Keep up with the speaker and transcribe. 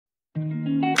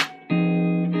Hello,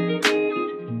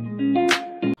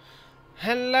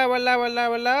 hello,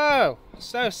 hello, hello.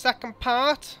 So, second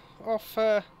part of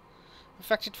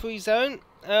Affected Free Zone.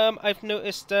 I've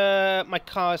noticed my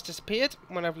car has disappeared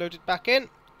when I've loaded back in.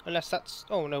 Unless that's...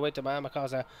 Oh, no, wait a minute. My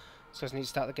car's there. So I need to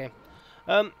start the game.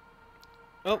 Oh,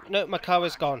 no, my car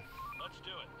is gone. Let's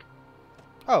do it.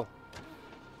 Oh.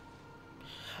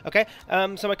 Okay,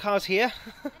 so my car's here.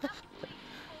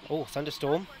 Oh,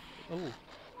 thunderstorm. Oh.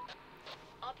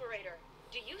 Operator,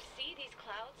 do you see these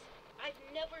clouds? I've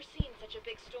never seen such a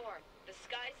big storm. The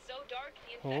sky's so dark,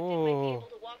 the infected might be able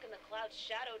to walk in the cloud's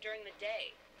shadow during the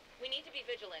day. We need to be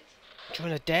vigilant.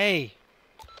 During the day.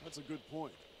 That's a good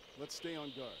point. Let's stay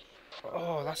on guard.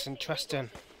 Oh, that's interesting.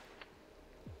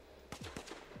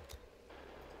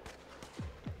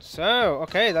 So,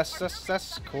 okay,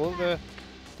 that's cool.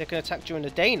 They can attack during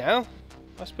the day now.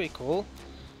 That's pretty cool.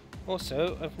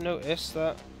 Also, I've noticed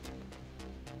that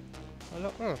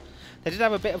they did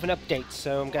have a bit of an update,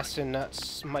 so I'm guessing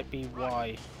that's might be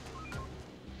why.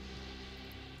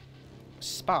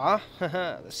 Spa,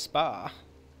 the spa.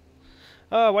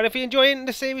 Oh, well, if you're enjoying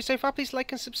the series so far, please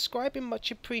like and subscribe. It's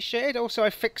much appreciated. Also, I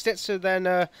fixed it so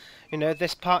then, you know,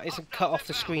 this part isn't cut off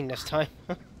the screen this time.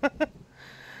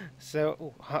 So,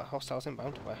 oh, hostiles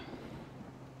inbound. Where?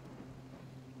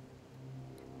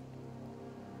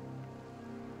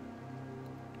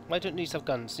 Why don't these have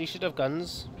guns? These should have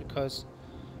guns because...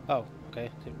 Oh, okay.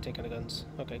 They've taken the guns.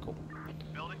 Okay, cool.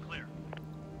 Building clear.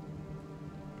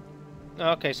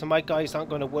 Okay, so my guys aren't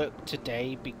going to work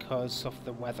today because of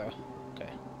the weather. Okay.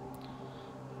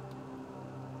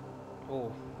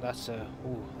 Oh, that's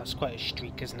quite a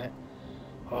streak, isn't it?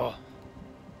 Oh.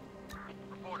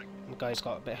 Reporting. The guys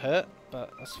got a bit hurt,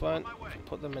 but that's fine. On my way.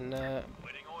 Put them in there.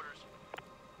 Waiting orders.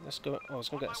 Let's go. Oh, I was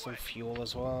gonna get some fuel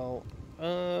as well.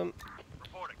 Reporting.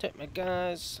 Take my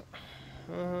guys.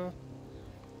 Oh,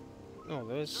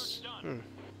 there's.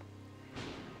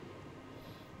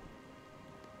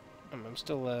 I'm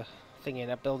still thinking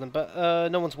that building, but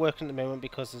no one's working at the moment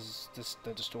because there's this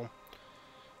thunderstorm.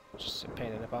 Just a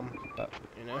pain in the bum, but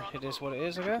you know it is what it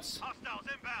is, I guess. Hostiles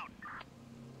inbound.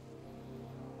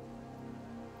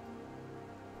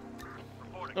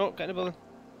 Reporting. Oh, get in the building.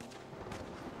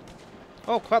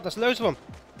 Oh crap, there's loads of them.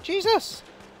 Jesus!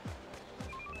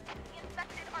 The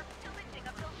infected are pillaging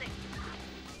a building.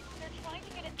 They're trying to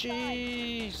get inside.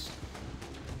 Jeez!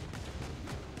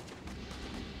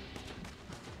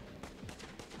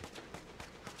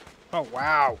 Oh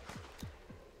wow!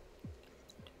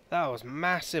 That was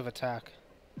massive attack.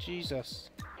 Jesus.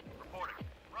 Reporting.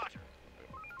 Roger.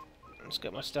 Let's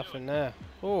get my stuff in there.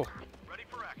 Oh, Ready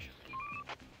for action.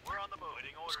 We're on the move.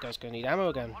 Waiting this orders. guy's gonna need ammo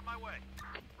again. On my way.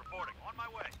 Reporting. On my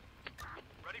way.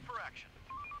 Ready for action.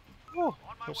 Oh,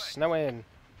 On my it's way. snowing.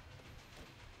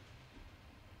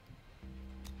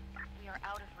 We are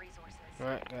out of resources.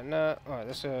 Right, getting that. Alright,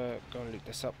 let's go and loot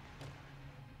this up.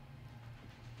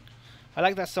 I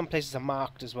like that some places are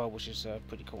marked as well, which is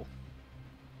pretty cool.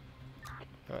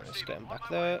 Alright, let's get him back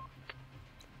there.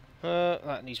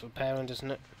 That needs repairing, doesn't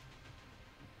it?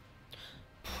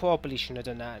 Probably shouldn't have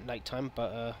done that at night time,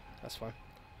 but that's fine.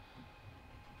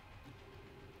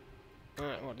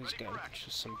 Alright, what is getting?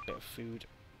 Just some bit of food.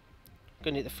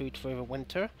 Gonna need the food for over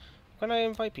winter. When I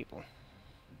invite people.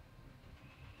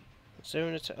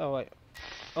 Zone attack. Oh wait.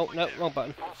 Oh no, wrong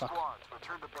button. Fuck.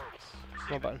 Return to base.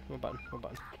 Wrong button. Wrong button. Wrong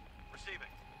button. Receiving.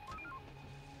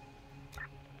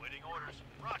 Waiting orders.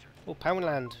 Roger. Oh,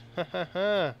 Poundland. Ha ha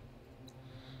ha.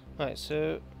 Right,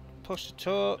 so push the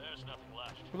tour. There's nothing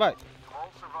left. Right.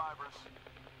 All survivors,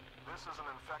 this is an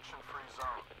infection-free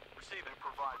zone. Receiving. They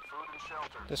provide food and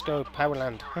shelter. Let's go,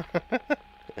 Powerland.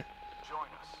 Join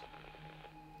us.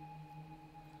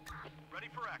 Ready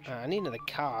for action. I need another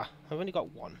car. I've only got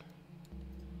one.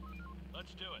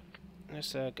 Let's do it.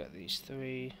 Let's get these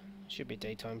three. Should be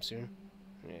daytime soon.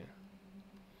 Yeah.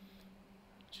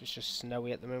 It's just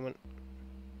snowy at the moment.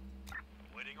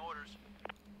 Waiting orders.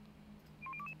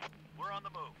 We're on the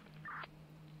move.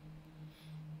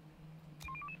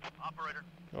 Operator.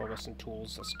 Oh, I got some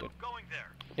tools. That's good. Going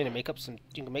there. Need to make up some.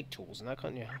 You can make tools now,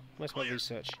 can't you? Where's my Clear.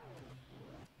 research?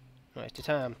 Right, to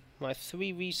time. Right,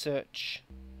 3 research.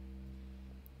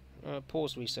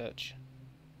 Pause research.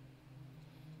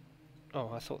 Oh,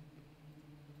 I thought.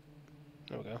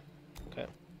 There we go. Okay.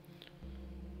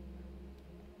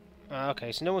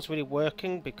 Okay, so no one's really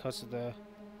working because of the.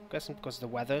 I'm guessing because of the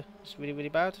weather. It's really, really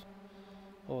bad.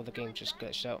 Or the game just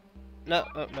glitched out. No,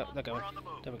 no, no, they're going. We're on the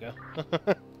move. There we go.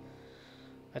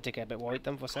 I did get a bit worried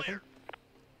then for a second.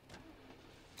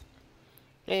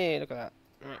 Hey, look at that.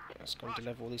 Right, let's go and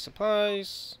deliver all these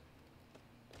supplies.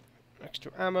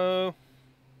 Extra ammo.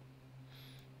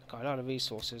 Got a lot of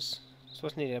resources. So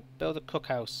what's needed? Build a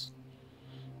cookhouse.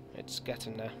 It's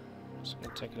getting there. It's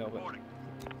going to take a little bit. Reporting.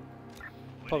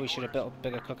 Probably should have built a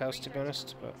bigger cookhouse, to be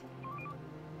honest. But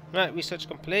right, research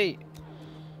complete.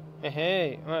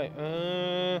 Hey,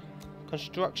 right.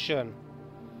 Construction.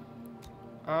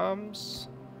 Arms.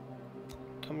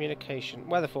 Communication.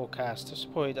 Weather forecast.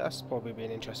 That's probably be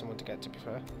an interesting one to get, to be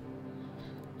fair.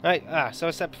 Right. So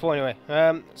I said before anyway.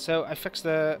 So I fixed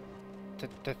the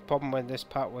problem when this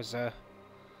part was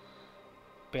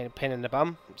being a pain in the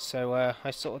bum. So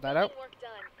I sorted that out. Work done.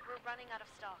 We're running out of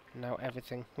stock. Now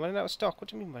everything running out of stock. What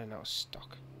do you mean running out of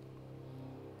stock?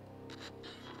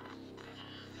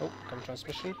 Oh, come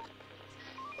transmission.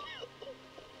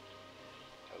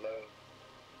 Hello?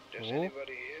 Does Oh.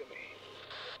 anybody hear me?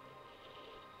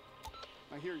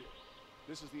 I hear you.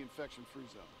 This is the infection-free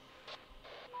zone.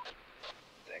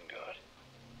 Thank God.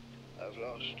 I've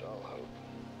lost all hope.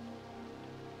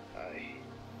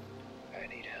 I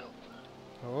need help.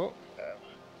 Oh,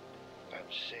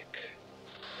 I'm sick.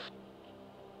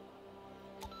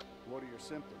 What are your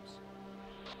symptoms?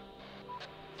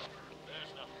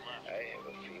 There's nothing left. I have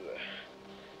a fever,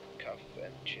 cough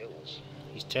and chills,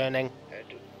 he's turning. and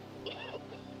to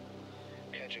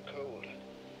catch a cold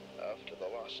after the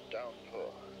last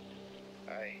downpour.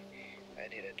 I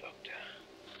need a doctor.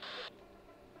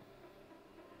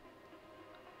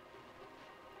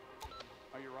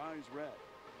 Are your eyes red?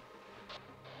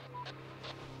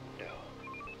 No,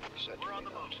 We're certainly on the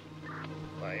not.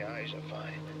 My eyes are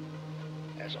fine,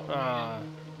 as always. Ah,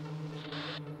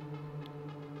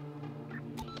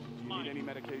 Do you need any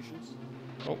medications?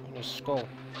 oh, and his skull.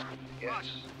 Yes,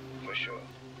 for sure.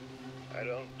 I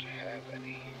don't have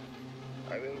any.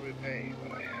 I will repay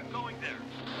what I have. Going there.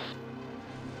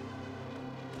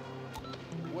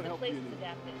 What The help do place you is need?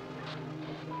 adapted.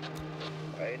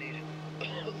 I need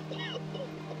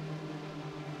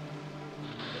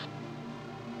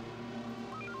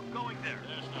Going there.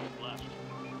 There's nothing left.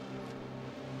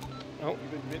 Oh,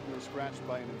 You've been bitten or scratched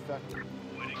by an infected.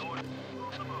 Waiting order.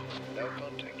 On the move. no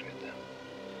contact with them.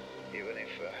 Even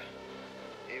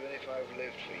if I've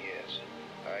lived for years,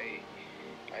 I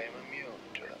am immune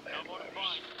to the No mad more to virus.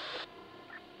 find.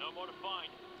 No more to find.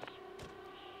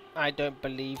 I don't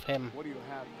believe him. What do you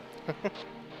have then?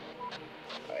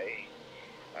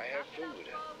 I have food,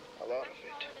 a lot of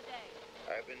it.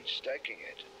 I've been stacking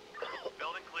it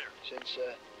Building clear. since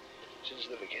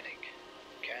the beginning.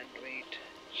 Canned meat,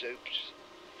 soups,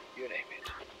 you name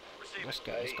it. Receive Let's it.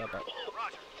 get this guy back.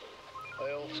 Roger.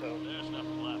 I also There's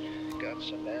nothing left. got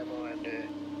some ammo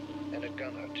and a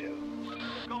gun or two.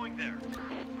 Going there.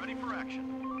 Ready for action.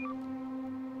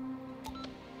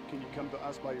 Can you come to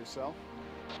us by yourself?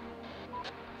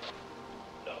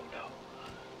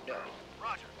 No.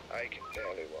 Roger. I can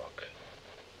barely walk.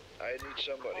 I need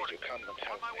somebody to come and On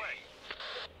help my me.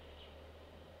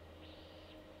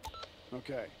 way.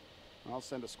 Okay. I'll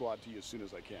send a squad to you as soon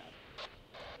as I can.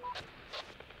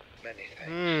 Many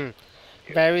thanks.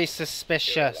 Hmm. Very You're a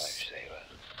suspicious. lifesaver.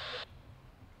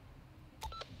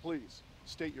 Please,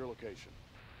 state your location.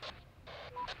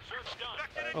 Search done.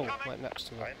 Infected Oh, incoming. right next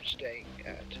to me. I'm staying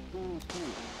at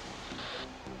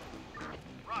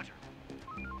Roger.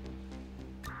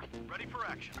 Ready for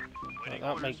action. Well, Waiting that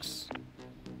orders. makes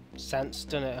sense,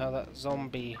 doesn't it? How that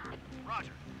zombie.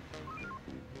 Roger.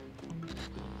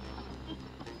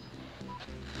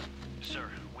 Sir,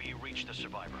 we reached the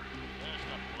survivor. There's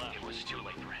nothing left. It was too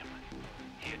late for him.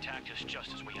 He attacked us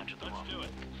just as we entered the room. Let's do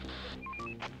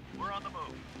it. We're on the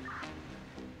move.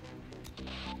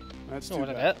 That's Oh, too what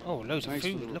a bad. bit. Oh, loads of Thanks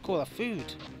for food. the Look at all that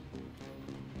food.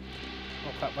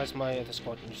 Oh crap, where's my other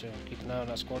squad? You should keep an eye on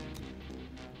that squad.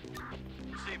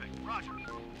 Receiving. Roger.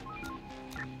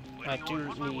 I Waiting do orders.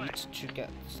 On my way. need to get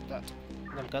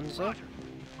them guns though. Roger.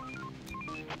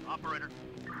 Operator.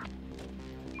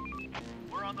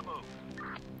 We're on the move.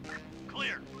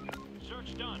 Clear.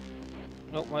 Search done.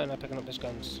 Nope, why am I picking up these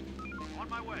guns? On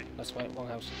my way. That's right, wrong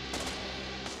house.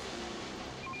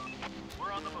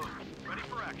 We're on the move. Ready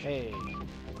for action. Hey,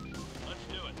 Let's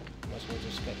do it. might as well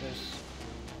just get this.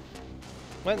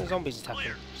 When the zombies attacking?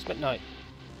 Clear. It's midnight.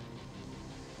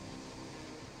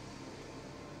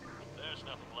 There's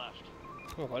nothing left.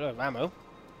 Oh, got a lot of ammo.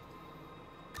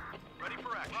 Ready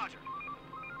for action. Roger.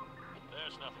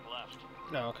 There's nothing left.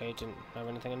 No, okay, didn't have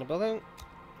anything in the building.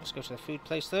 Let's go to the food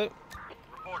place though.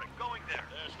 Reporting. Going there.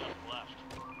 There's nothing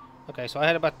left. Okay, so I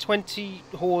had about 20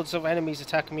 hordes of enemies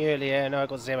attacking me earlier, and now I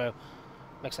got 0.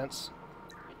 Makes sense.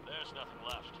 There's nothing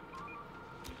left.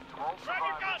 To all Grab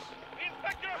your gun! survivors, The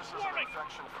infected are this is an swarming!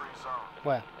 infection-free zone.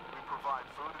 Where? We provide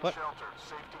food and What? shelter,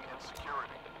 safety and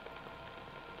security.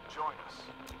 Join us.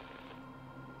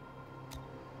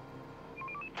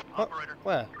 What? Operator.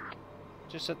 Where?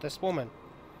 Just at this woman.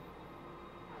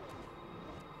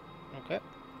 Okay.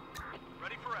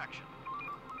 Ready for action.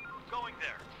 Going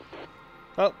there.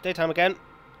 Oh, daytime again.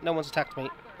 No one's attacked me.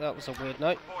 That was a weird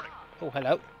night. Reporting. Oh,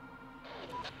 hello.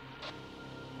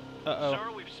 Uh-oh.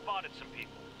 Sir, we've spotted some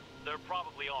people. They're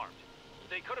probably armed.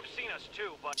 They could have seen us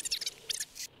too, but...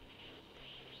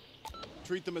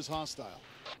 Treat them as hostile.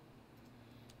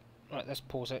 Right, let's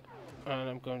pause it. And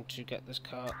I'm going to get this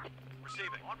car.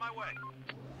 Receiving. On my way.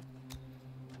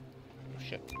 Oh,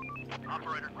 shit.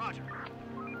 Operator. Roger.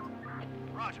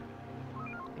 Roger.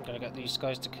 I'm gonna get these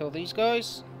guys to kill these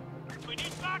guys. We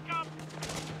need backup!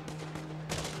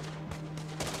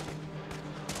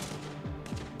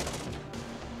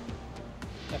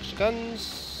 Extra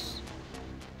guns.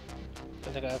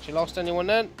 Don't think I actually lost anyone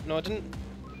then. No, I didn't.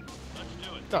 Let's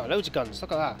do it. Oh, loads of guns.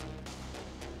 Look at that.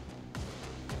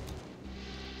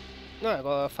 No, I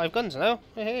got 5 guns now.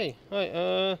 Hey, hey.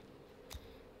 Right,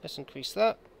 let's increase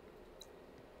that.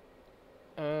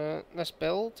 Let's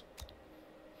build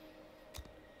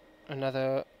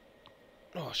another.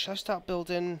 Oh, should I start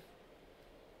building?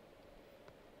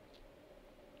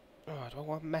 Oh, do I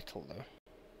want metal though?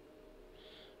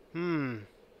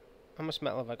 How much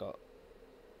metal have I got?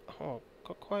 Oh,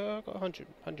 got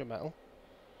 100 metal.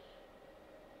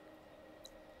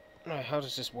 Right, how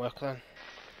does this work then?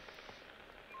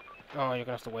 Oh, you're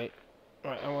gonna have to wait.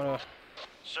 Right, I wanna.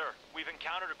 Sir, we've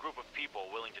encountered a group of people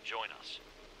willing to join us.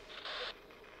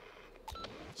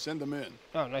 Send them in.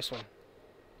 Oh, nice one.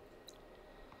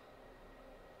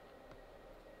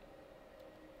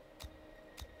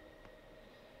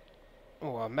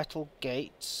 Oh, a metal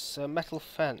gates, a metal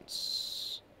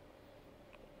fence.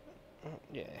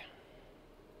 Yeah.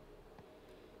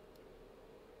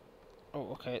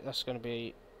 Oh, okay, that's gonna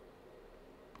be.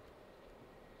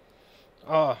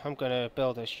 Oh, I'm gonna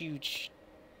build a huge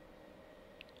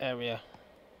area.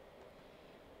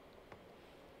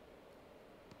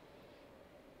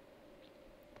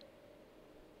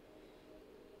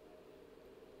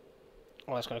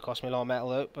 Well, that's gonna cost me a lot of metal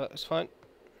though, but it's fine.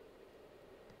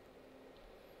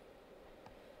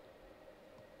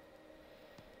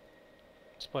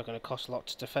 It's probably going to cost a lot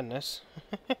to defend this.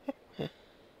 I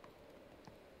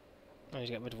need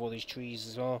to get rid of all these trees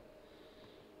as well.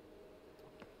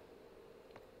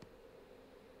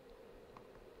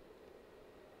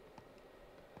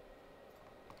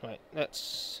 Right,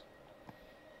 let's...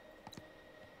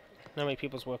 How many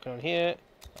people's working on here?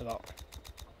 A lot.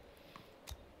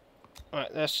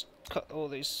 Right, let's cut all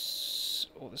this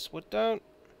wood down.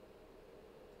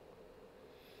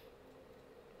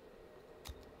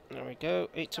 There we go,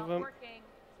 8 of them. Working.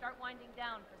 Start winding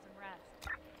down for some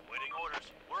rest. Waiting orders.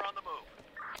 We're on the move.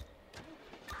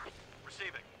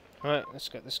 Receiving. Right, let's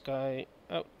get this guy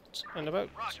out and about.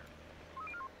 Roger.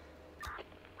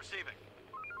 Receiving.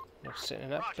 I'm sitting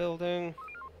in that building.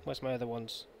 Where's my other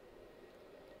ones?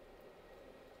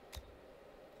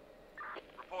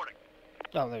 Reporting.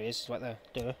 Oh, there he is. He's right there.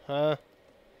 Duh.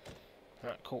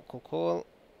 Right, cool.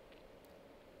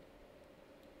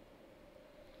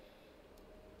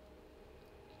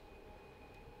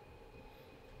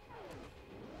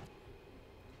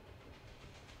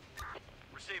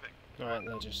 Receiving. Alright,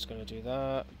 they're just gonna do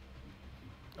that.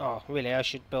 Oh, really? I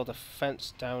should build a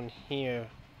fence down here.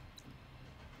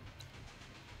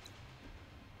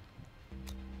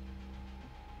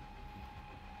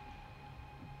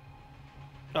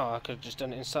 Oh, I could have just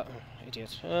done it inside. Oh,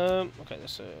 idiot. Okay,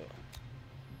 let's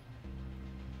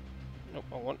nope,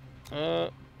 I want.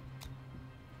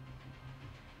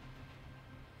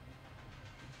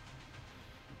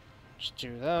 Just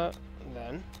do that, and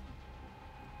then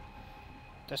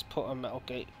let's put a metal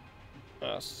gate.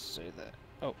 Let's see that.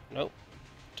 Oh, nope.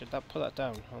 Did that put that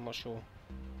down? I'm not sure.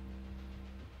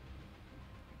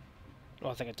 Oh,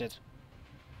 I think I did.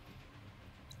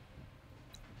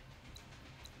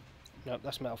 Nope,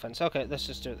 that's metal fence. Okay, let's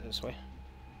just do it this way.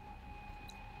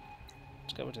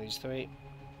 Let's get rid of these 3.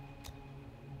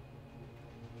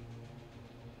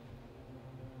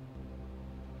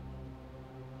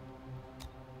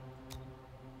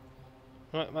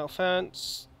 Right, metal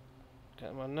fence. Get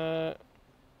them on there.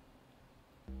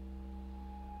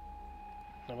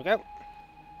 There we go.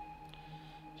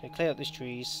 So clear up these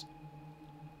trees.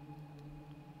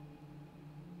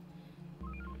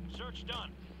 Search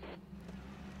done.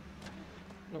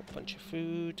 Oh, bunch of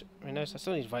food. Very nice. I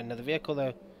still need to find another vehicle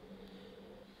though.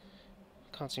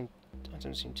 I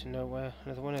don't seem to know where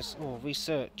another one is. Oh,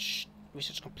 research.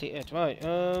 Research completed. Right.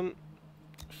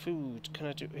 Food. Can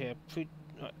I do here? Food.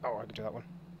 Oh, I can do that one.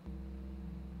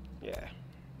 Yeah.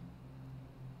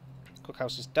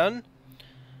 Cookhouse is done.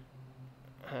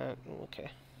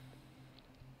 Okay.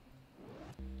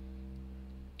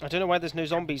 I don't know why there's no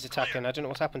zombies attacking. I don't know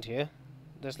what's happened here.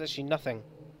 There's literally nothing.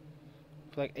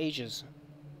 For like ages.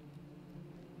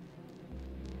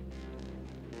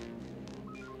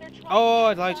 Oh,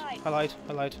 I lied. I lied.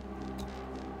 I lied.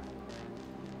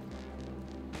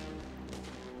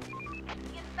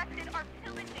 The infected are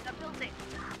pillaging a building.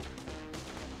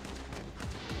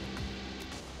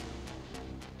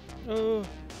 Oh.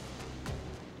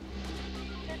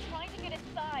 They're trying to get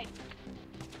inside.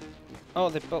 Oh,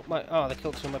 they built my. Oh, they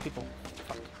killed two of my people.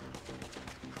 Fuck.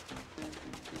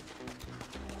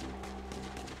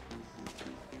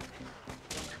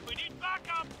 We need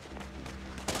backup!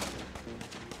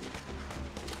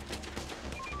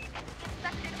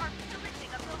 Infected are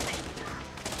pillaging a building.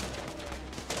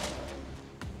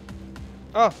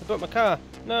 Oh, they built my car.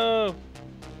 No.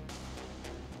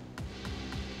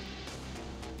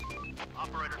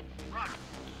 Operator, roger.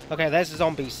 Okay, there's the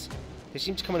zombies. They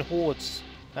seem to come in hordes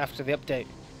after the update.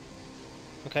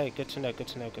 Okay, good to know, good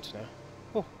to know, good to know.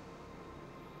 Oh.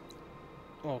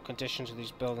 Oh, conditions of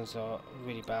these buildings are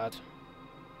really bad.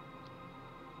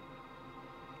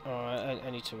 Alright, I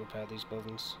need to repair these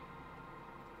buildings.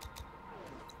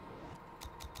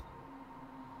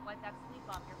 Wipe that sleep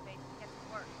off your face and get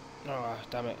to work. Oh,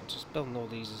 damn it. I'm just building all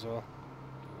these as well.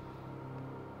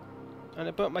 And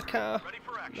I burnt my car. Ready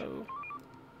for action. No.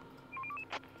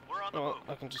 We're on the Oh, move.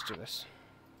 I can just do this.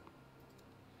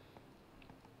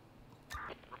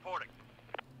 Reporting.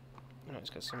 Alright, let's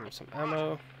get some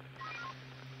ammo.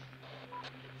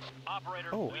 Operator,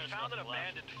 Oh. we found an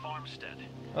abandoned farmstead.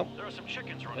 Oh. There are some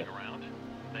chickens running around.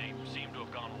 They seem to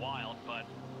have gone wild, but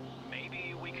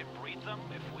maybe we could breed them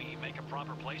if we make a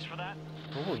proper place for that?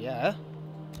 Oh, yeah.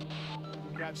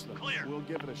 Catch them. Clear. We'll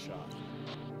give it a shot.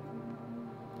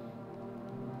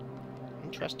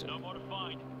 Interesting. No more to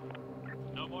find.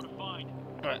 No more to find.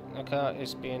 Alright, the car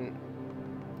is being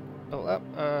built up,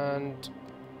 and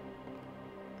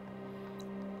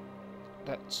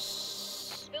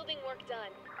that's... Building work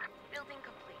done. Building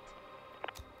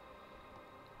complete.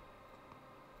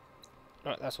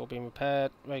 Right, that's all being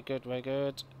repaired. Very good, very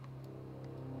good.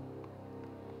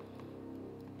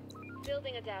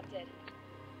 Building adapted.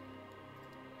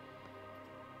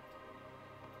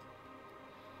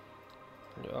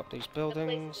 Do up these The place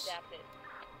buildings. is adapted.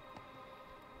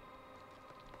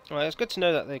 Alright, it's good to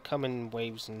know that they come in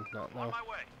waves and not On now. my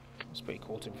way. It's pretty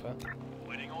cool, to be fair.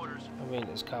 Waiting orders. I mean,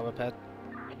 this car repaired.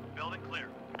 Building clear.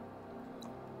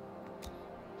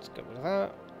 Let's get rid of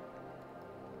that.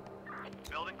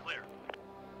 Building clear.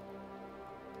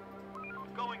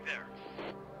 Going there.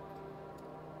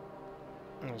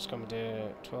 And it's going to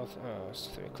do 12. Oh, it's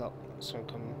 3 o'clock. It's going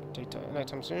to come daytime,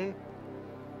 nighttime soon.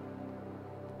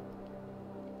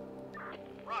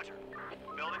 Roger.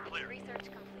 Building clear. Research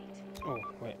complete. Oh,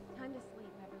 wait. Time to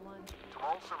sleep, everyone. To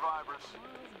all survivors,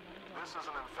 this is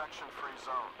an infection-free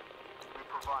zone. We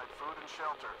provide food and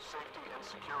shelter, safety and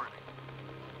security.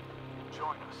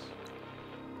 Join us.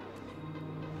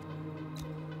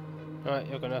 Alright,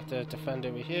 you're going to have to defend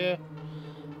over here.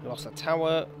 Lost a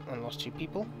tower and lost 2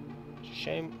 people. It's a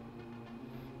shame.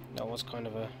 That was kind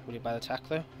of a really bad attack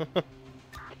though.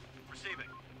 Receiving.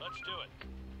 Let's do it.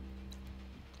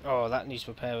 Oh, that needs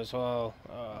repair as well.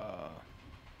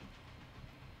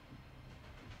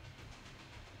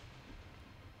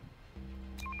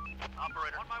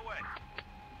 Operator, on my way.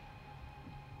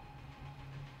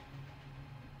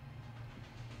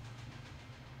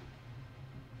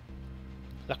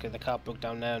 Luckily the car broke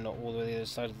down now, not all the way to the other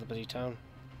side of the bloody town.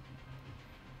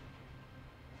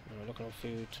 We're looking on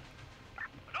food.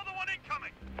 Another one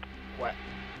incoming. Wet.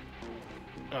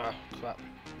 Ah, crap.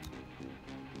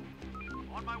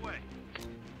 On my way.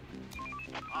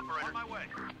 Operator, on my way.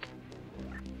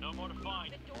 No more to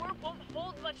find. The door won't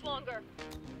hold much longer.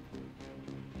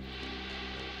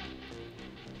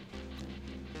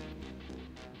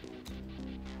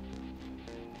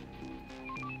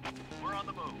 We're on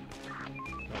the move.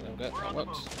 Right, there we go. We're That on the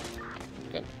works.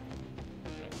 Good.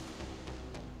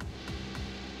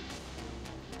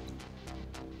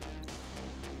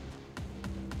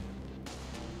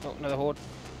 Oh, another horde.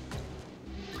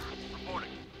 Reporting.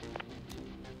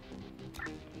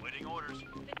 Waiting orders.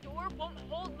 The door won't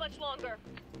hold much longer.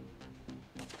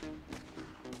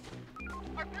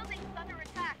 Our building's under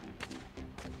attack.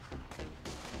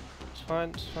 It's fine,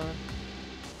 it's fine.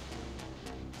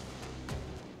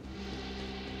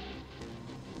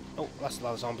 Oh, that's a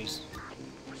lot of zombies.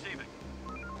 Receiving.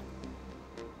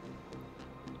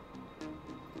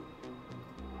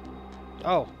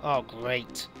 Oh, oh,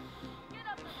 great.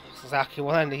 That's exactly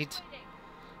what I need.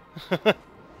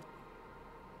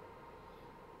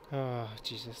 Oh,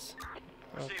 Jesus.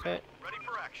 Receiving. Okay. Ready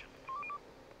for action.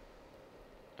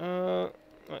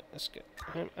 Right, let's get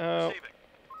him out. Receiving.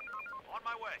 On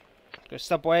my way. Go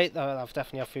Subway. I'll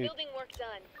definitely have food. Building work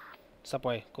done.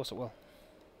 Subway, of course it will.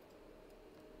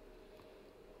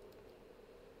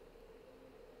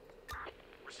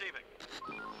 Receiving.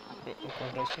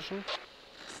 Conversation.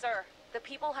 Sir, the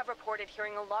people have reported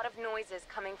hearing a lot of noises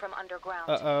coming from underground.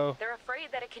 Uh-oh. They're afraid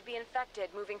that it could be infected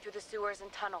moving through the sewers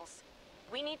and tunnels.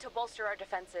 We need to bolster our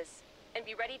defenses and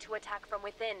be ready to attack from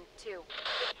within, too.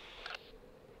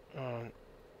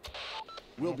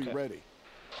 We'll be Okay. ready.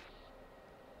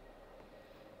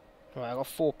 Right, I got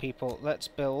 4 people. Let's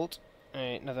build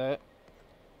another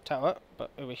tower,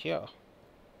 but over here.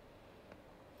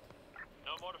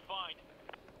 No more to find.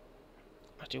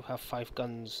 I do have 5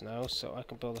 guns now, so I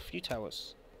can build a few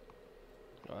towers.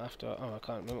 Not after. Oh, I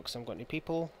can't remember because I haven't got any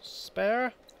people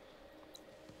spare.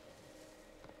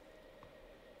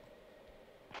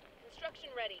 Construction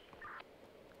ready.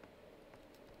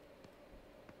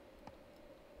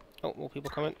 Oh, more people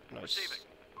coming. Nice. Receiving.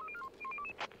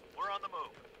 We're on the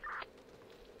move.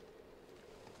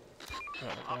 Right, I'm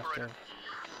gonna have to Operator.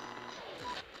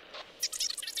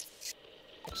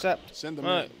 accept. Send them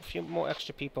Right, in. a few more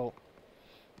extra people.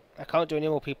 I can't do any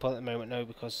more people at the moment, no,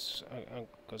 because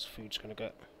food's gonna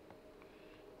get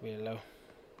really low.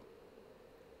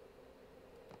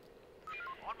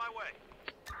 On my way.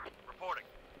 Reporting.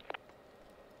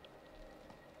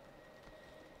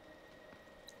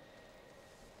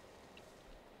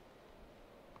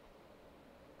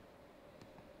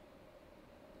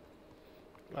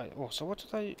 Right. Oh, so what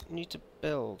did I need to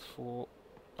build for?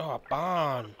 Oh, a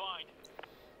barn. Find.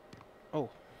 Oh,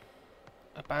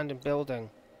 abandoned building.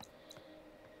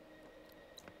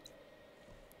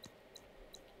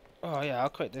 Oh yeah, I'll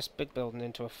create this big building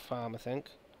into a farm, I think.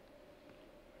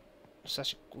 It's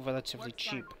actually relatively Work done.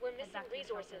 cheap. We're Head missing back to your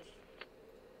resources. shelters.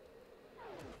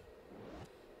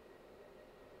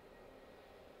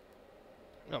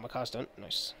 Oh, my car's done.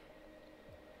 Nice.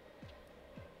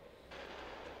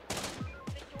 The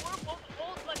door won't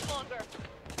hold much longer.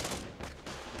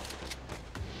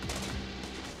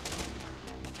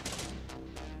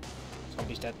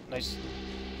 Zombie's dead. Nice.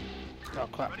 Oh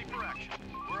crap. Ready for action.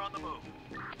 We're on the move.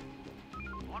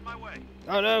 On my way.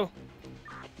 Oh no!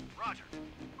 Roger.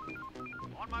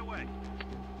 On my way.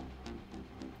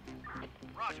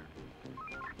 Roger.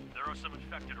 There are some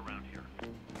infected around here.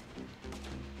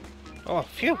 Oh,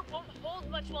 phew! Door won't hold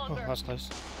much Oh, longer. that was close.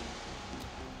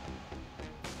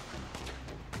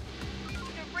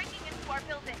 They're breaking into our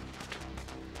building.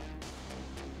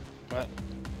 Right.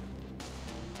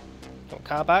 Got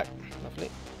car back. Lovely.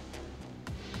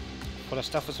 Full of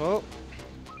stuff as well.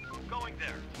 Going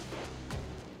there.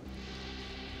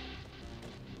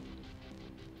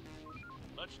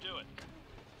 Let's do it.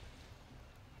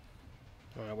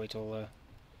 Alright, wait till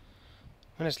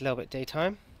when it's a little bit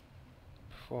daytime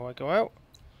before I go out.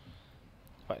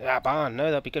 Right, ah, barn. No,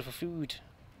 that'll be good for food.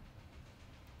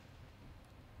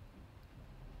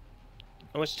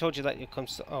 I always told you that it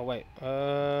comes to. Oh wait.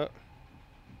 Oh,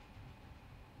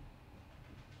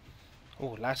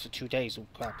 lasts for 2 days. Oh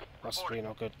crap, that's really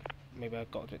not good. Maybe I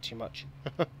got a bit too much.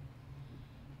 On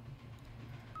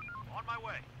my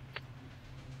way.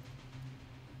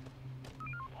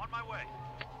 On my way.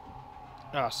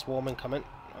 Ah, swarming coming.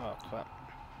 Oh crap.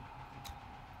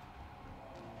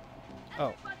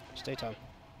 Oh, it's daytime.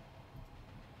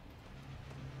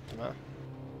 Doesn't matter.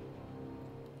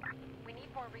 We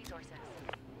need more resources.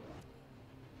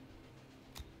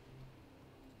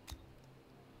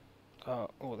 Oh,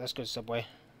 let's go to Subway.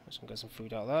 Let's go get some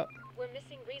food out of that. We're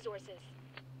missing resources.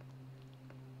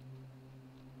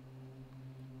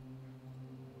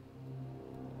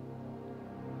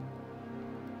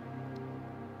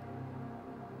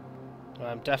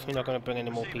 I'm definitely not going to bring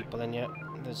any more people in yet.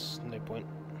 There's no point.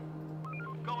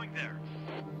 Going there.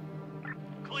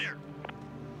 Clear.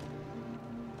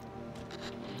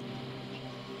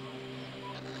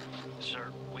 Sir,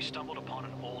 we stumbled upon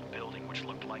an old building which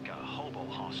looked like a hobo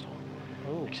hostel.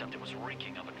 Oh, Except it was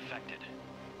reeking of infected.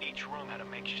 Each room had a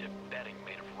makeshift bedding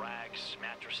made of rags,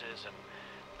 mattresses, and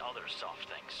other soft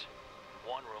things.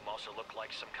 One room also looked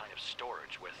like some kind of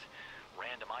storage with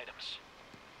random items.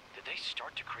 Did they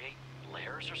start to create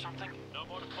lairs or something? No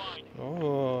more to find.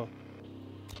 oh.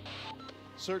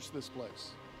 Search this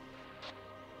place.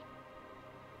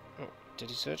 Oh, did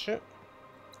he search it?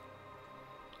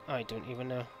 I don't even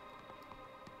know.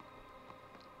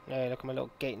 Hey, look at my little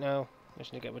gate now. I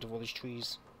just need to get rid of all these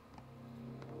trees.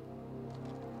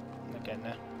 I'm not getting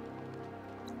there.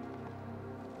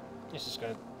 That's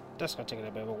gonna take a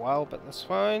little bit of a while, but that's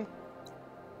fine.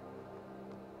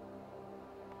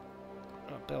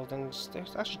 Oh, buildings. They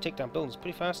actually take down buildings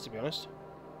pretty fast, to be honest.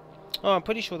 Oh, I'm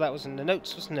pretty sure that was in the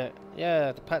notes, wasn't it?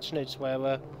 Yeah, the patch notes where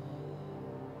the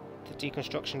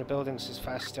deconstruction of buildings is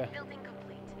faster. Building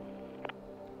complete.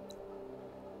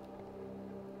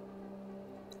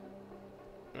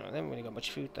 Oh, they haven't really got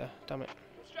much food there. Damn it.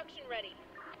 Construction ready.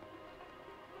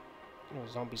 Oh,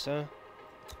 zombies there.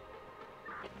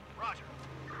 Roger.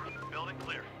 Building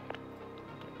clear.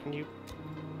 Can you...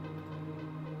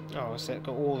 Oh, so it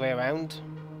go all the way around?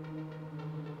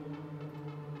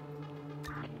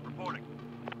 Reporting.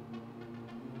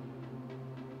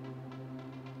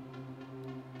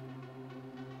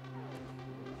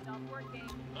 Stop working.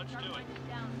 Let's Start do it. winding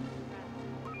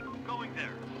down. Going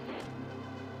there.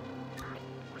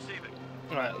 Receiving.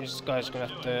 Right, this guy's gonna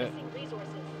have to Missing resources.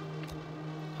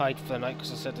 hide for the night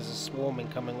because I said there's a swarm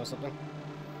incoming or something.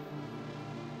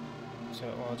 So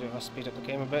what I'll do, I'll speed up the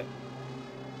game a bit.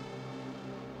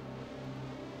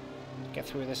 Get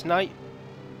through this night.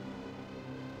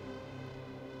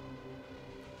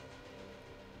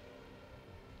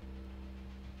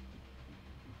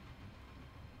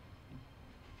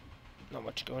 Not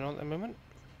much going on at the moment.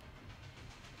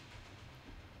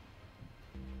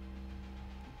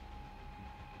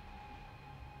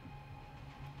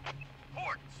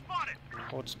 Horde spotted.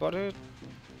 Horde spotted.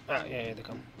 Ah, yeah, here they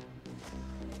come.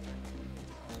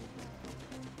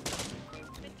 The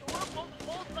door won't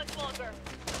hold much longer.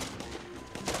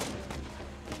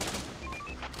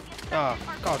 Ah,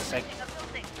 for God's sake. A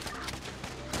building.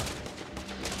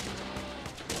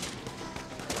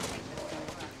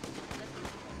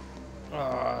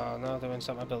 Ah, no, they're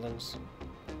inside my buildings.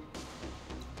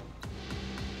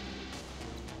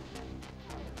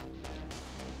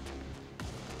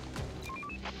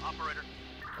 Operator.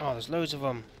 Oh, there's loads of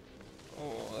them.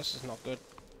 Oh, this is not good.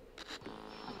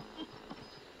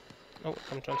 Oh,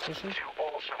 come transmission. To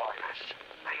all survivors,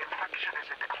 the infection is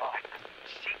in decline.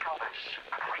 Seek others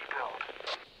and rebuild.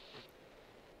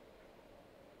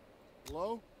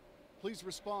 Hello? Please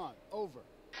respond. Over.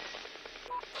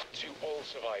 To all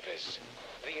survivors,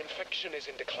 the infection is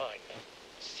in decline.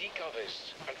 Seek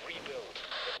others and rebuild.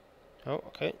 Oh,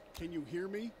 okay. Can you hear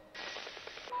me?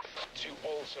 To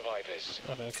all survivors.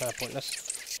 Okay, kind of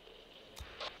pointless.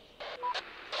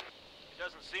 It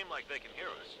doesn't seem like they can hear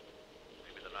us.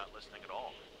 Maybe they're not listening at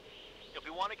all. If we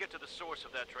want to get to the source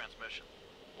of that transmission,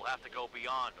 we'll have to go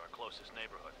beyond our closest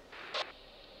neighborhood.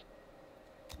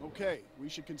 Okay, we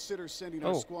should consider sending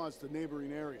our Oh. squads to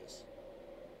neighboring areas.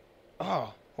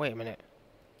 Oh, wait a minute.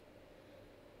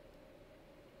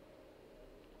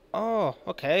 Oh,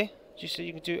 okay. Did you say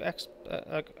you can do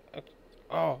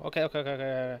oh, okay.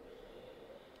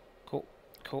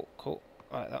 Cool.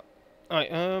 I like that.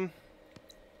 Alright,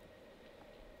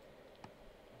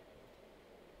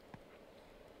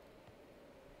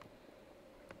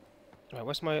 Right,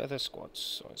 where's my other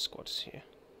squads? Oh, squads here.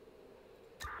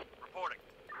 Reporting.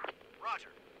 Roger.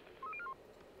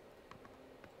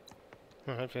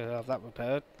 Oh, hopefully I'll have that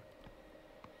repaired.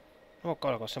 Oh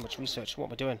god, I've got so much research. What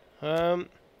am I doing?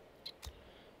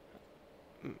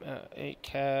 8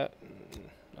 care.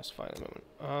 That's fine at the moment.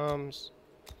 Arms.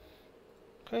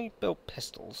 Can I build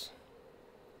pistols?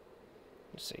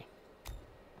 Let's see.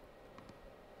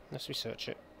 Let's research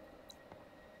it.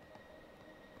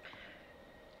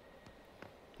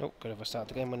 Oh, good if I start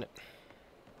the game, wouldn't it?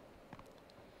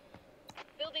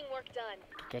 Building work done.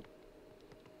 Good.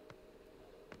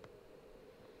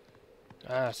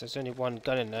 Ah, so there's only one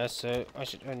gun in there, so I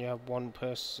should only have one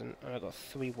person, and I've got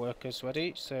 3 workers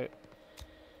ready, so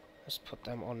let's put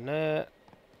them on there.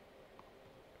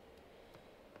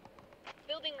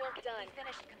 Building work done.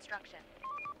 Finished construction.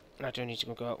 I do need to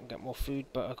go out and get more food,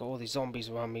 but I've got all these zombies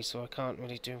around me, so I can't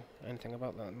really do anything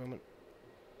about that at the moment.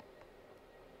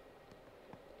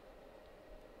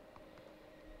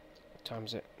 What time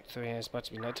is it? 3 hours, about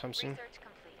to be night time soon. Research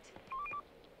complete.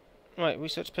 Right,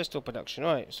 research pistol production.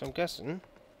 Right, so I'm guessing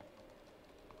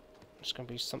it's going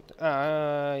to be something.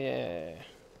 Ah, yeah.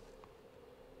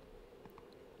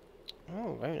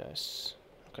 Oh, very nice.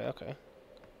 Okay.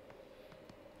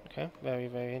 Okay, very,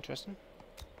 very interesting.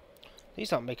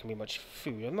 These aren't making me much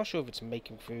food. I'm not sure if it's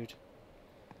making food.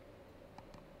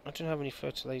 I don't have any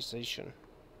fertilization.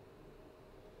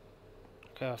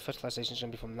 Okay, our fertilization's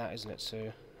going to be from that, isn't it?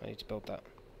 So I need to build that.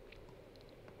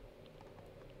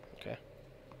 Okay.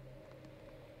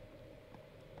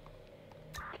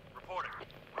 Reporting.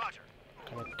 Roger.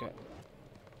 Gonna get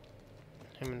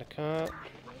him in the car.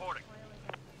 Reporting.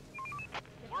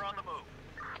 We're on the move.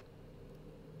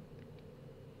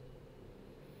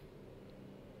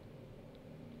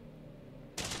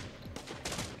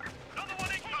 Another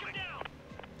one incoming. Down.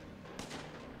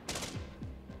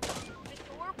 The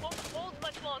door won't hold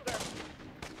much longer.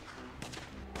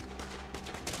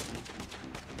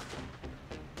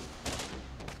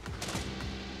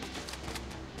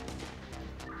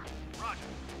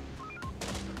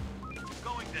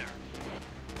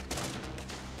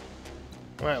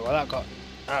 Right, well that got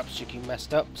absolutely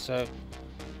messed up, so...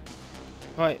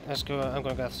 Right, let's go, I'm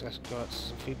gonna go, let's go out to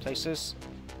some food places.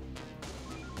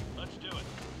 Let's do it.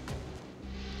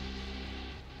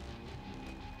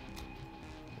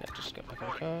 Yeah, just get back in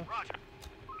the Reporting. car. Roger.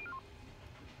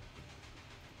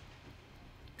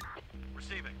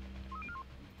 Receiving.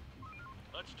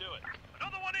 Let's do it.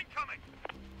 Another one incoming.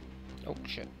 Oh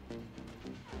shit.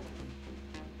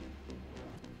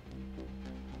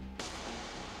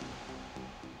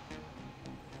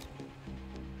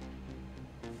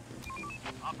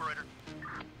 Operator.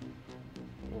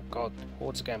 Oh god,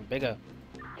 hordes are getting bigger.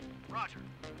 Roger.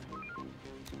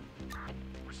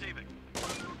 Receiving.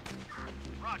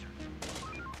 Roger.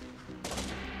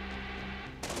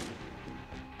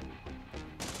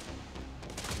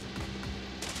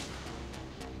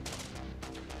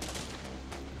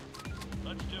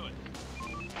 Let's do it.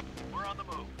 We're on the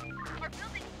move. Our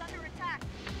building is under attack.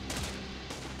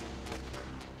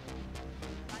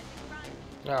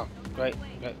 Oh, great,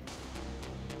 great.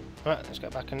 Right, let's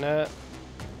get back in there.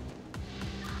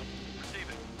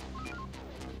 Receiving.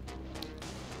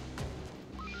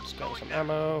 Let's get some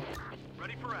ammo.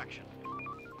 Ready for action.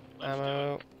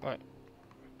 Ammo. Right,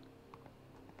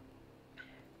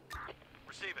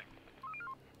 Receiving.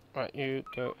 right, you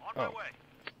go. On my Oh, way.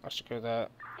 I should go there.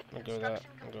 I'll go there.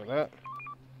 I'll go there.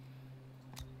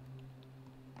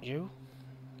 You?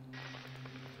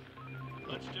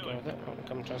 Let's do Go it. there. Oh,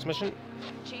 incoming transmission.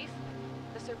 Chief,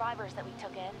 the survivors that we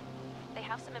took in, they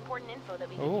have some important info that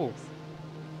we can Ooh. use.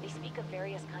 They speak of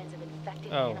various kinds of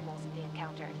infected Oh. animals that they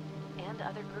encountered, and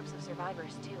other groups of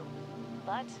survivors too.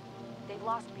 But they've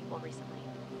lost people recently.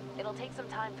 It'll take some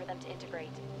time for them to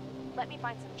integrate. Let me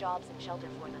find some jobs and shelter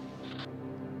for them.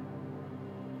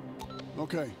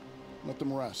 Okay, let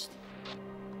them rest.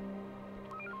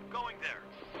 Going there.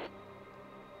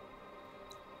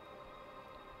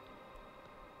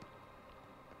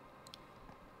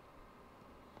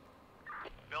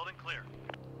 Building clear.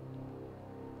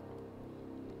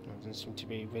 Doesn't seem to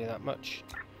be really that much.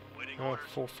 Waiting Oh, orders.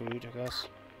 for food, I guess.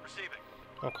 Receiving.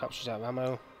 Oh, captures out of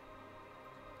ammo.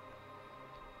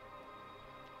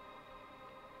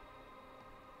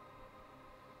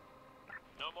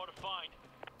 No more to find.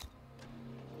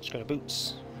 Just go to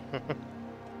boots.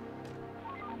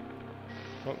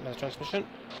 Oh, another transmission.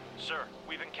 Sir,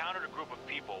 we've encountered a group of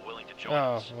people willing to join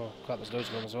Oh, us. well, God, there's loads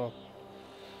of them as well.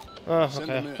 Oh, Send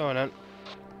them okay, in. go on then.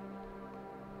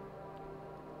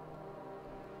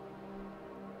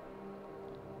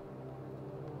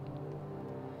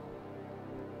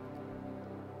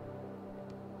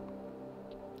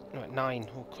 Right, 9.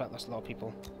 Oh crap, that's a lot of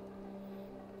people.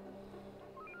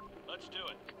 Let's do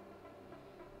it.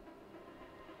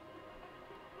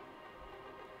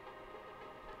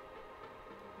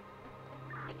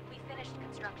 We finished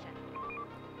construction.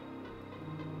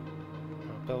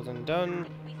 Building done.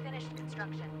 We finished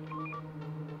construction.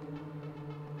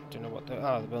 Don't know what the...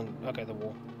 Ah, the building... Okay, the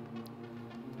wall.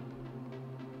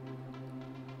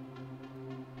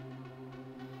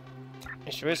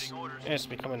 Issue is, Waiting orders. it's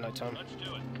becoming night time. Let's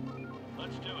do it.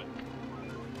 Let's do it.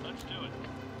 Let's do it.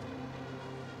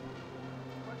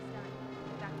 Work's done.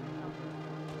 Back to the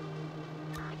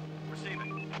phone.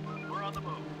 Receiving. We're on the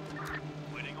move.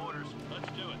 Waiting orders. Let's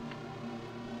do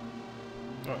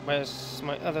it. Right, where's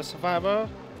my other survivor?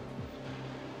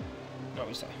 No,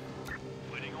 he's there.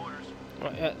 Waiting orders.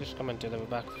 Right, yeah, just come and deliver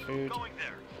back the food. Going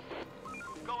there.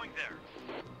 Going there.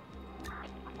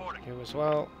 Reporting. You as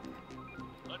well.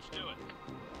 Let's do it.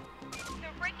 They're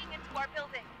breaking into our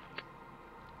building.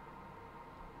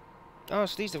 Oh,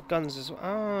 so these are guns as well.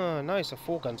 Ah, nice.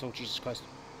 4 guns. Oh, Jesus Christ.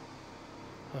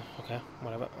 Oh, okay,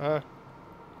 whatever.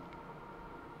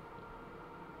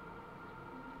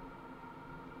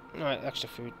 Right, extra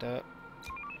food there.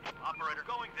 Operator,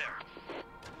 going there.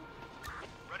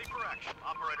 Ready for action.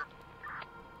 Operator.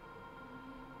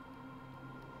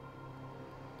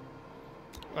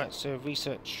 Right, so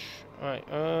research. Right,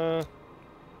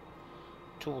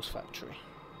 tools factory.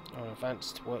 Oh,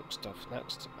 advanced work stuff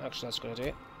next. Actually, that's a good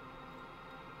idea.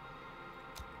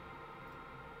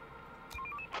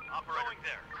 Operator. Going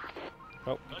there.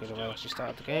 Oh, because I've actually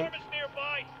started the game. Swarm is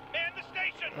nearby. Man the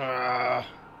station. Ah.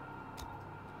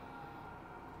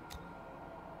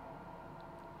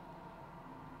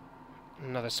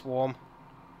 Another swarm.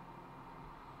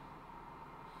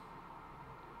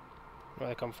 Where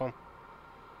they come from?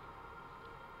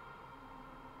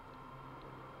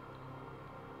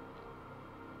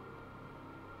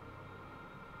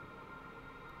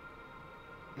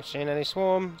 Not seeing any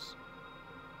swarms.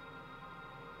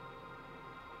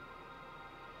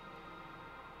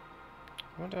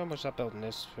 I wonder how much that building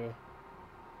is for.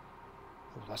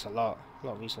 Oh, that's a lot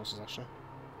of resources actually.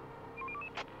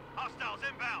 Hostiles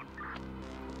inbound.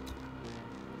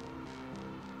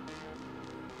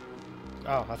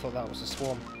 Oh, I thought that was a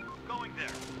swarm. Going there.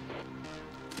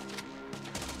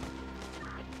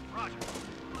 Roger.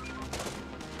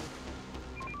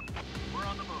 We're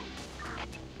on the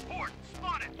move. Port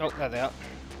spotted. Oh, there they are.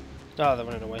 Oh, they're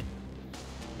running away.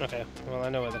 Okay, well I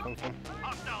know where they're coming from.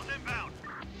 Hostiles inbound.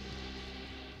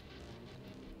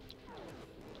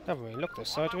 Haven't really looked this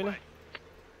side, really.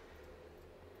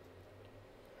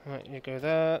 Right, you go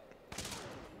there.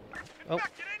 Oh,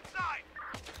 Infected inside.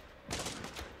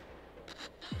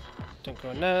 don't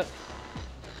go in there.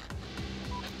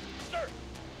 Sir!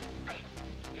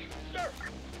 Sir!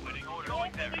 Waiting order. You Going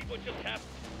won't there. believe what just happened.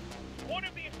 One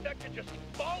of the infected just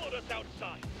followed us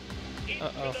outside. Into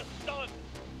Uh-oh. the sun.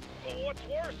 But what's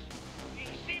worse, he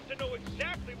seemed to know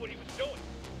exactly what he was doing.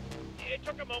 It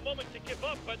took him a moment to give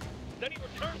up, but then he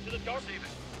returned to the darkness.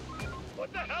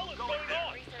 What the hell is going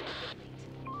on?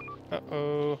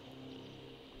 Uh-oh.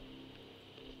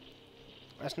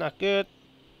 That's not good.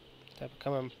 They're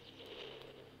becoming...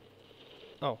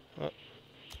 Oh.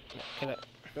 Kill it.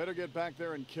 Better get back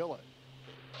there and kill it.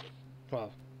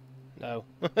 Well, no.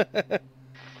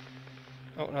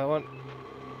 Oh, no one.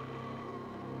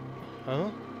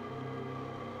 Huh?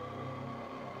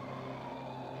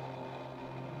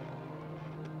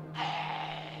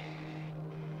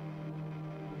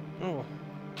 Oh,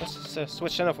 let's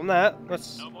switch channel from that.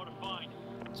 That's No more to find.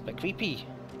 it's a bit creepy.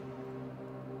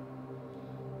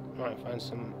 Right, find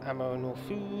some ammo and more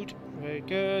food. Very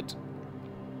good.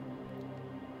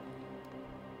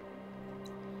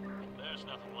 There's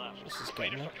nothing left. This is Raiders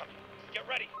getting are up. coming. Get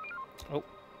ready. Oh,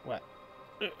 where?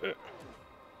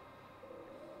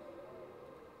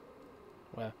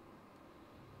 Where?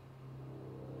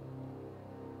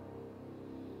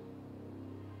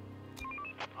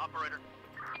 Operator.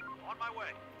 On my way.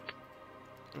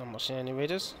 I'm not seeing any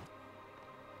raiders.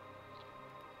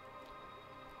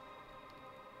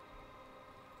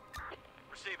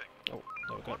 Receiving. Oh,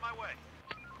 there we go. On my way.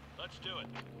 Let's do it.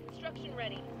 Construction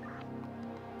ready.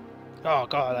 Oh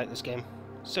god, I like this game.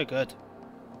 So good.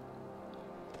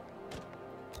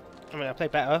 I mean, I play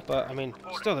better, but I mean,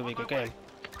 still a really good game.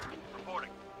 Reporting.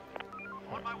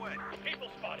 On my way. People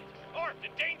spotted. Armed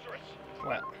and dangerous.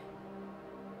 Where?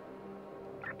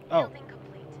 Oh, Building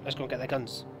complete. let's go and get their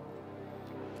guns.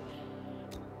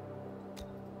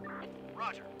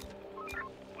 Roger.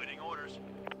 Waiting orders.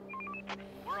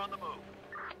 We're on the move.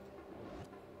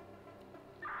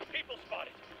 People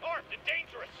spotted. Armed and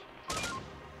dangerous.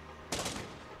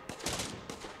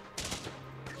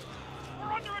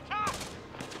 We're under attack.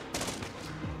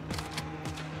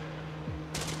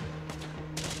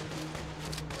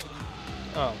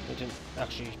 Oh, they didn't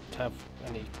actually have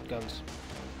any guns.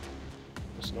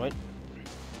 That's annoying.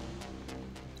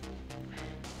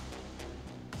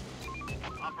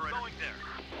 Operator. Going there.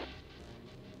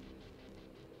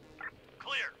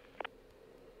 Clear.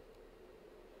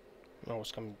 Oh,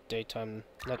 it's coming daytime,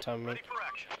 nighttime. Ready for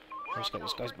action. We're Let's on the get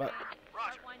this move. guy's back.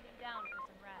 Roger. Start winding down for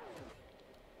some rest.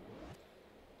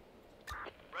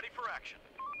 Ready for action.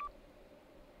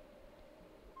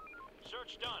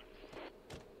 Search done.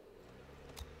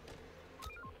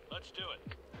 Let's do it.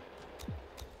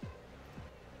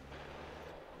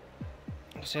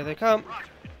 So they come. Roger.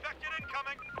 Infected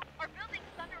incoming. Our building's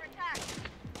under attack.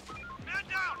 Man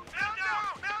down! Man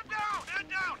down! Man down! Man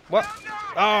down! What? Man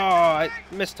down! Oh, I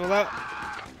missed all that.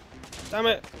 Damn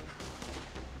it.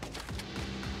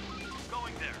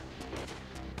 Going there.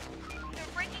 They're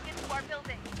breaking into our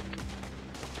building.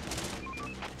 The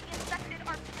infected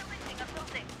are pillaging a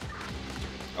building.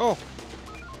 Oh,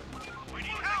 We need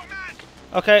help, man!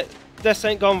 okay. This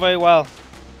ain't gone very well.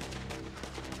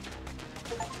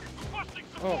 Requesting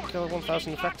Oh, support. kill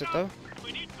 1,000 infected though.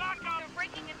 We need backup. They're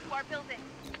breaking into our building.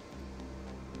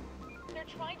 They're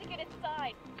trying to get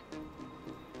inside.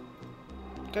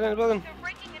 Get in the building. They're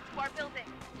breaking into our building.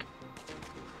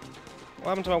 What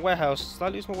happened to my warehouse? Did I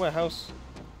lose my warehouse?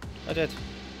 I did.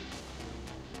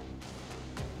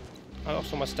 I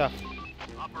lost all my stuff.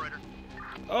 Operator.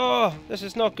 Oh, this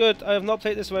is not good. I have not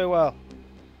played this very well.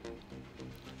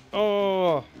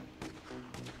 Oh.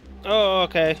 Oh,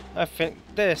 okay. I think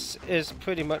this is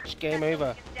pretty much game That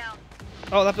over. building is down.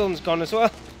 Oh, that building's gone as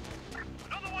well.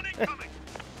 Another one incoming.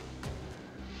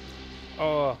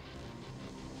 Oh.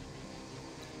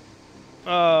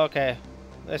 Oh, okay.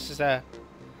 This is okay,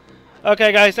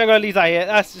 guys, I'm gonna leave that here.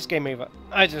 That's just game over.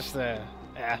 I just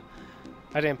yeah.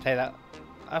 I didn't play that.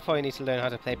 I probably need to learn how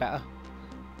to play better.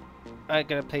 I'm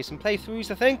gonna play some playthroughs,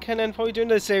 I think, and then probably do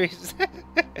another series.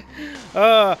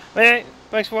 Oh, anyway,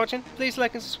 thanks for watching. Please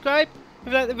like and subscribe if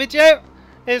you like the video.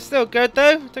 It's still good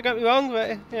though, don't get me wrong,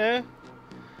 but you know,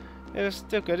 It was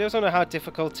still good. It was on a hard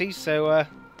difficulty, so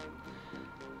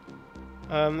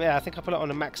yeah, I think I put it on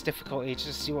a max difficulty just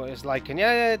to see what it was like, and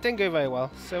yeah, it didn't go very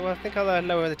well. So I think I'll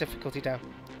lower the difficulty down.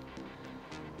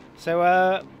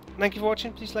 So thank you for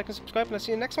watching. Please like and subscribe, and I'll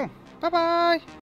see you in the next one. Bye bye.